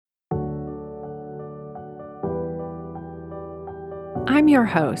I'm your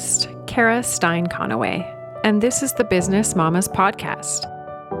host, Kara Stein Conaway, and this is the Business Mamas Podcast.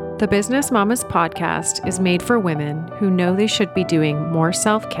 The Business Mamas Podcast is made for women who know they should be doing more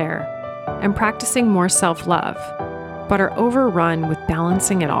self-care and practicing more self-love, but are overrun with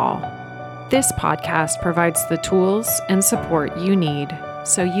balancing it all. This podcast provides the tools and support you need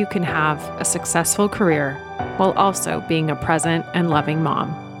so you can have a successful career while also being a present and loving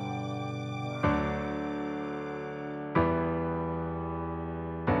mom.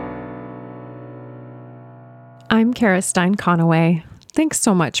 I'm Kara Stein Conaway. Thanks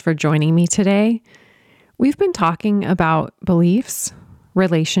so much for joining me today. We've been talking about beliefs,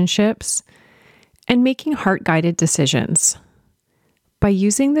 relationships, and making heart-guided decisions. By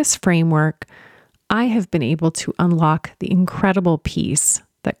using this framework, I have been able to unlock the incredible peace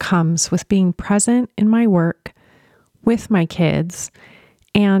that comes with being present in my work, with my kids,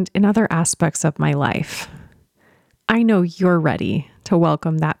 and in other aspects of my life. I know you're ready to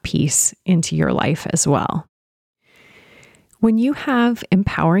welcome that peace into your life as well. When you have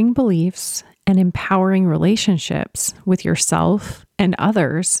empowering beliefs and empowering relationships with yourself and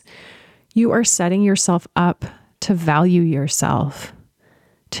others, you are setting yourself up to value yourself,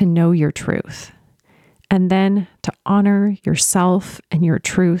 to know your truth, and then to honor yourself and your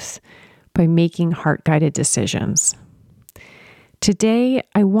truth by making heart-guided decisions. Today,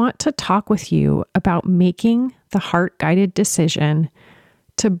 I want to talk with you about making the heart-guided decision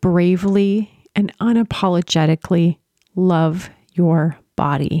to bravely and unapologetically love your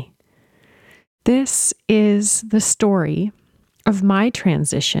body. This is the story of my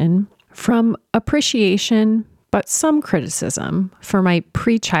transition from appreciation, but some criticism for my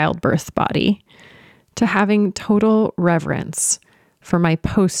pre-childbirth body to having total reverence for my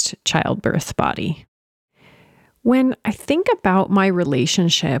post-childbirth body. When I think about my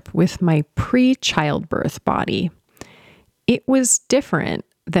relationship with my pre-childbirth body, it was different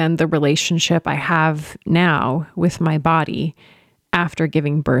than the relationship I have now with my body after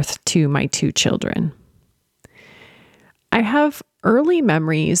giving birth to my two children. I have early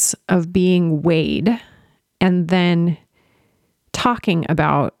memories of being weighed and then talking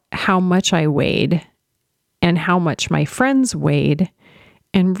about how much I weighed and how much my friends weighed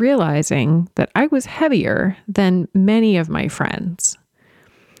and realizing that I was heavier than many of my friends.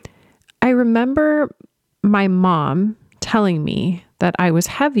 I remember my mom telling me that I was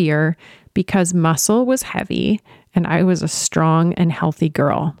heavier because muscle was heavy and I was a strong and healthy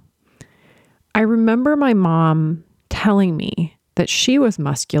girl. I remember my mom telling me that she was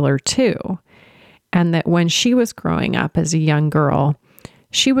muscular too, and that when she was growing up as a young girl,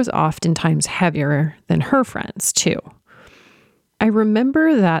 she was oftentimes heavier than her friends too. I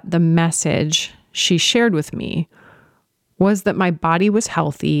remember that the message she shared with me was that my body was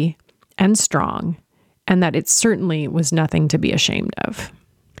healthy and strong, and that it certainly was nothing to be ashamed of.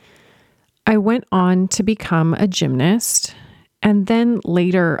 I went on to become a gymnast and then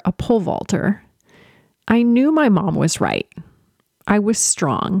later a pole vaulter. I knew my mom was right. I was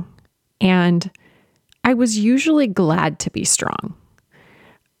strong, and I was usually glad to be strong.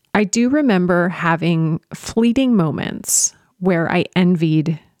 I do remember having fleeting moments where I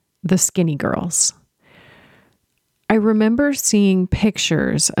envied the skinny girls. I remember seeing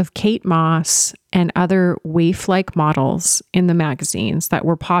pictures of Kate Moss and other waif-like models in the magazines that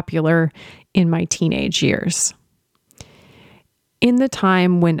were popular in my teenage years. In the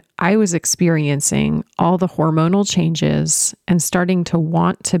time when I was experiencing all the hormonal changes and starting to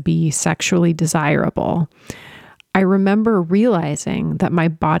want to be sexually desirable, I remember realizing that my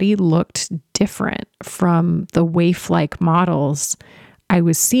body looked different from the waif-like models I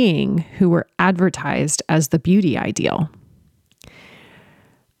was seeing who were advertised as the beauty ideal.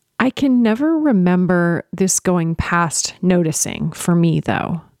 I can never remember this going past noticing for me,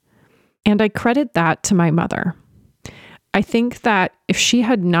 though, and I credit that to my mother. I think that if she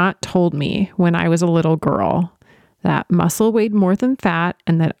had not told me when I was a little girl that muscle weighed more than fat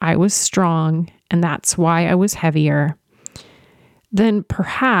and that I was strong and that's why I was heavier, then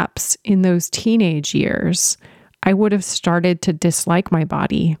perhaps in those teenage years, I would have started to dislike my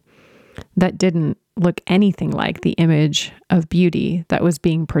body that didn't look anything like the image of beauty that was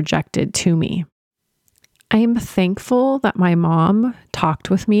being projected to me. I am thankful that my mom talked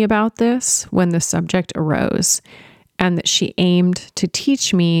with me about this when the subject arose, and that she aimed to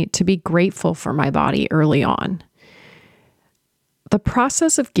teach me to be grateful for my body early on. The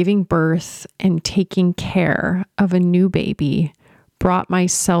process of giving birth and taking care of a new baby brought my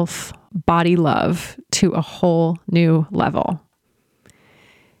self-body love to a whole new level.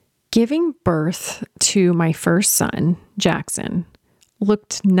 Giving birth to my first son, Jackson,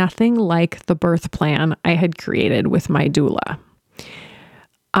 looked nothing like the birth plan I had created with my doula.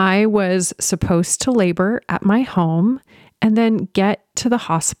 I was supposed to labor at my home and then get to the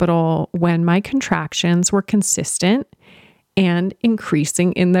hospital when my contractions were consistent and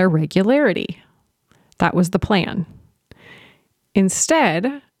increasing in their regularity. That was the plan.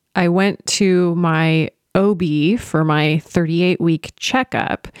 Instead, I went to my OB for my 38-week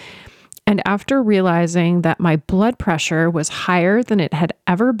checkup, and after realizing that my blood pressure was higher than it had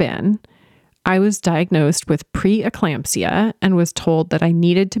ever been, I was diagnosed with preeclampsia and was told that I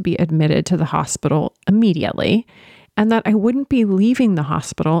needed to be admitted to the hospital immediately and that I wouldn't be leaving the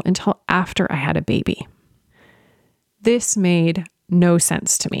hospital until after I had a baby. This made no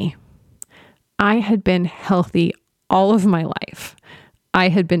sense to me. I had been healthy all of my life. I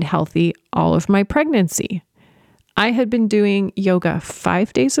had been healthy all of my pregnancy. I had been doing yoga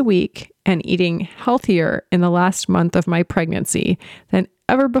 5 days a week and eating healthier in the last month of my pregnancy than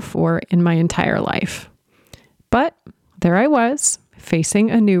ever before in my entire life. But there I was,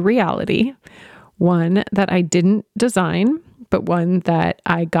 facing a new reality, one that I didn't design, but one that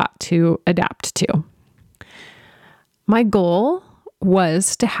I got to adapt to. My goal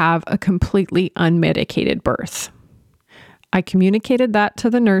was to have a completely unmedicated birth. I communicated that to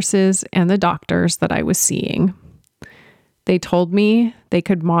the nurses and the doctors that I was seeing. They told me they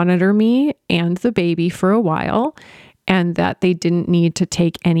could monitor me and the baby for a while and that they didn't need to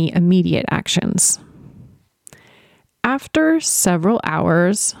take any immediate actions. After several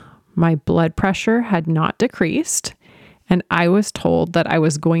hours, my blood pressure had not decreased, and I was told that I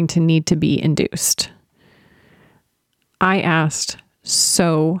was going to need to be induced. I asked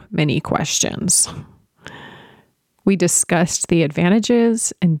so many questions. We discussed the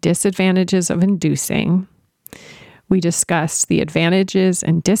advantages and disadvantages of inducing. We discussed the advantages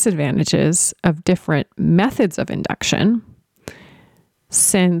and disadvantages of different methods of induction.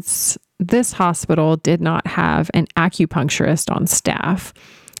 Since this hospital did not have an acupuncturist on staff,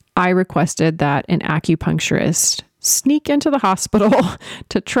 I requested that an acupuncturist sneak into the hospital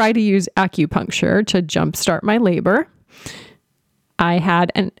to try to use acupuncture to jumpstart my labor. I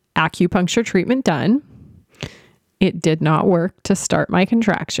had an acupuncture treatment done. It did not work to start my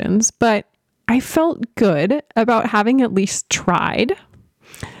contractions, but I felt good about having at least tried.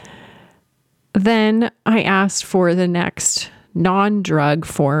 Then I asked for the next non-drug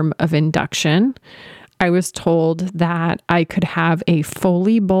form of induction. I was told that I could have a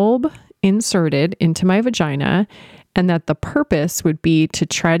Foley bulb inserted into my vagina and that the purpose would be to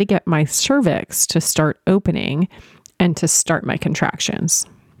try to get my cervix to start opening and to start my contractions.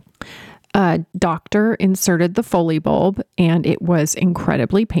 A doctor inserted the Foley bulb and it was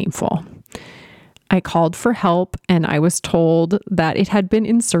incredibly painful. I called for help and I was told that it had been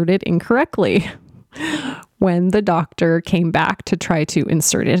inserted incorrectly. When the doctor came back to try to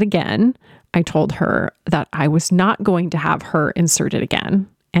insert it again, I told her that I was not going to have her insert it again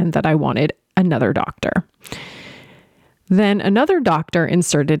and that I wanted another doctor. Then another doctor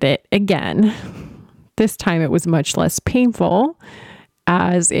inserted it again. This time it was much less painful,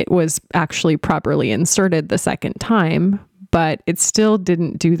 as it was actually properly inserted the second time, but it still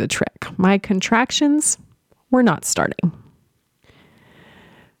didn't do the trick. My contractions were not starting.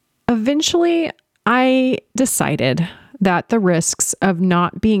 Eventually, I decided that the risks of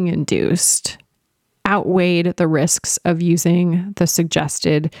not being induced outweighed the risks of using the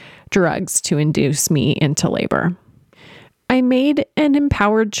suggested drugs to induce me into labor. I made an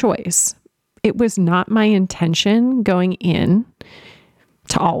empowered choice. It was not my intention going in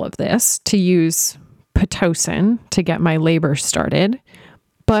to all of this to use Pitocin to get my labor started,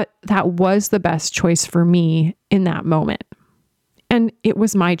 but that was the best choice for me in that moment. And it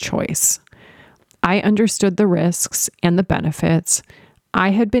was my choice. I understood the risks and the benefits.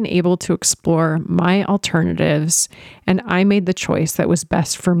 I had been able to explore my alternatives, and I made the choice that was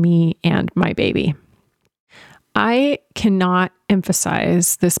best for me and my baby. I cannot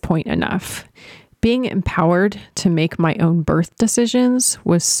emphasize this point enough. Being empowered to make my own birth decisions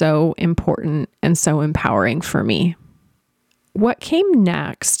was so important and so empowering for me. What came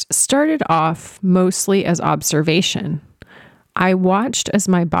next started off mostly as observation. I watched as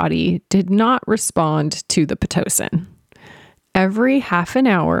my body did not respond to the Pitocin. Every half an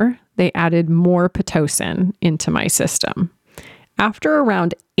hour, they added more Pitocin into my system. After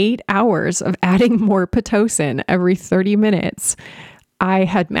around 8 hours of adding more Pitocin every 30 minutes, I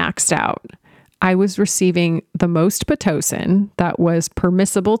had maxed out. I was receiving the most Pitocin that was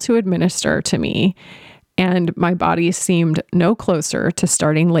permissible to administer to me, and my body seemed no closer to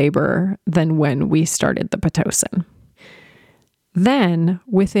starting labor than when we started the Pitocin. Then,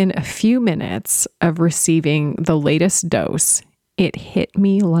 within a few minutes of receiving the latest dose, it hit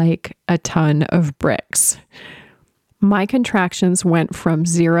me like a ton of bricks. My contractions went from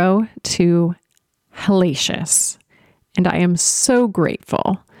 0 to hellacious, and I am so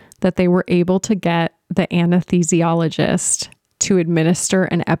grateful that they were able to get the anesthesiologist to administer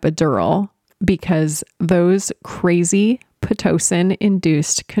an epidural, because those crazy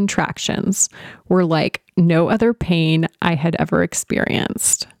Pitocin-induced contractions were like no other pain I had ever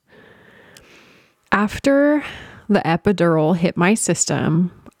experienced. After the epidural hit my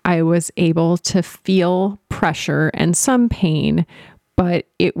system, I was able to feel pressure and some pain, but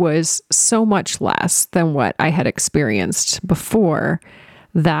it was so much less than what I had experienced before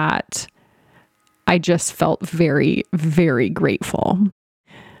that I just felt very, very grateful.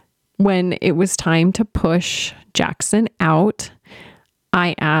 When it was time to push Jackson out,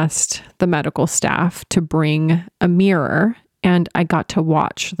 I asked the medical staff to bring a mirror, and I got to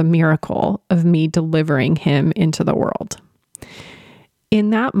watch the miracle of me delivering him into the world.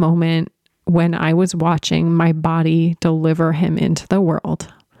 In that moment, when I was watching my body deliver him into the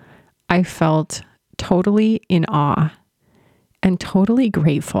world, I felt totally in awe and totally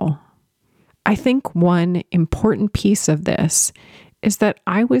grateful. I think one important piece of this is that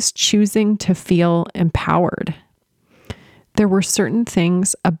I was choosing to feel empowered. There were certain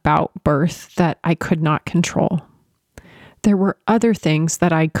things about birth that I could not control. There were other things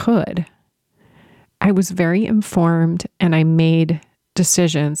that I could. I was very informed, and I made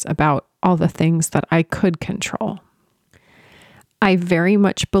decisions about all the things that I could control. I very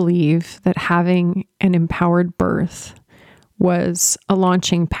much believe that having an empowered birth was a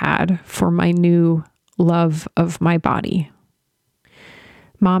launching pad for my new love of my body.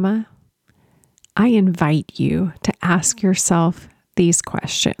 Mama, I invite you to ask yourself these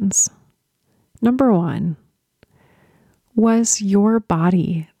questions. Number 1, was your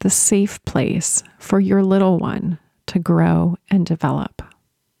body the safe place for your little one to grow and develop?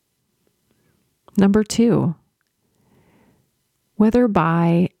 Number 2, whether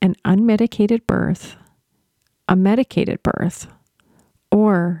by an unmedicated birth, a medicated birth,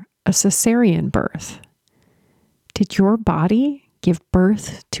 or a cesarean birth, did your body give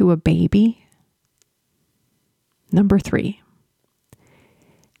birth to a baby? Number 3,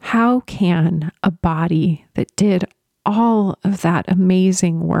 how can a body that did all of that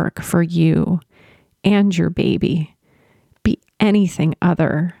amazing work for you and your baby be anything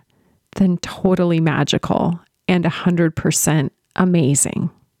other than totally magical and 100% amazing?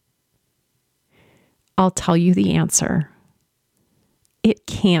 I'll tell you the answer. It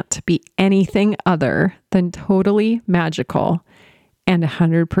can't be anything other than totally magical and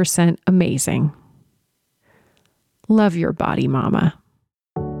 100% amazing. Love your body, Mama.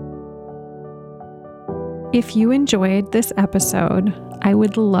 If you enjoyed this episode, I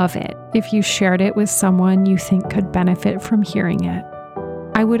would love it if you shared it with someone you think could benefit from hearing it.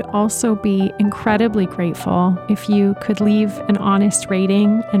 I would also be incredibly grateful if you could leave an honest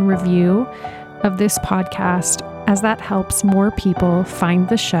rating and review of this podcast, as that helps more people find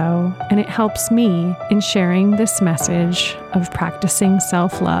the show, and it helps me in sharing this message of practicing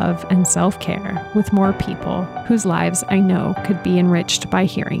self-love and self-care with more people whose lives I know could be enriched by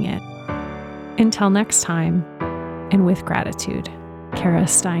hearing it. Until next time, and with gratitude, Kara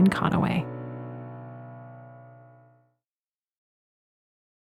Stein Conaway.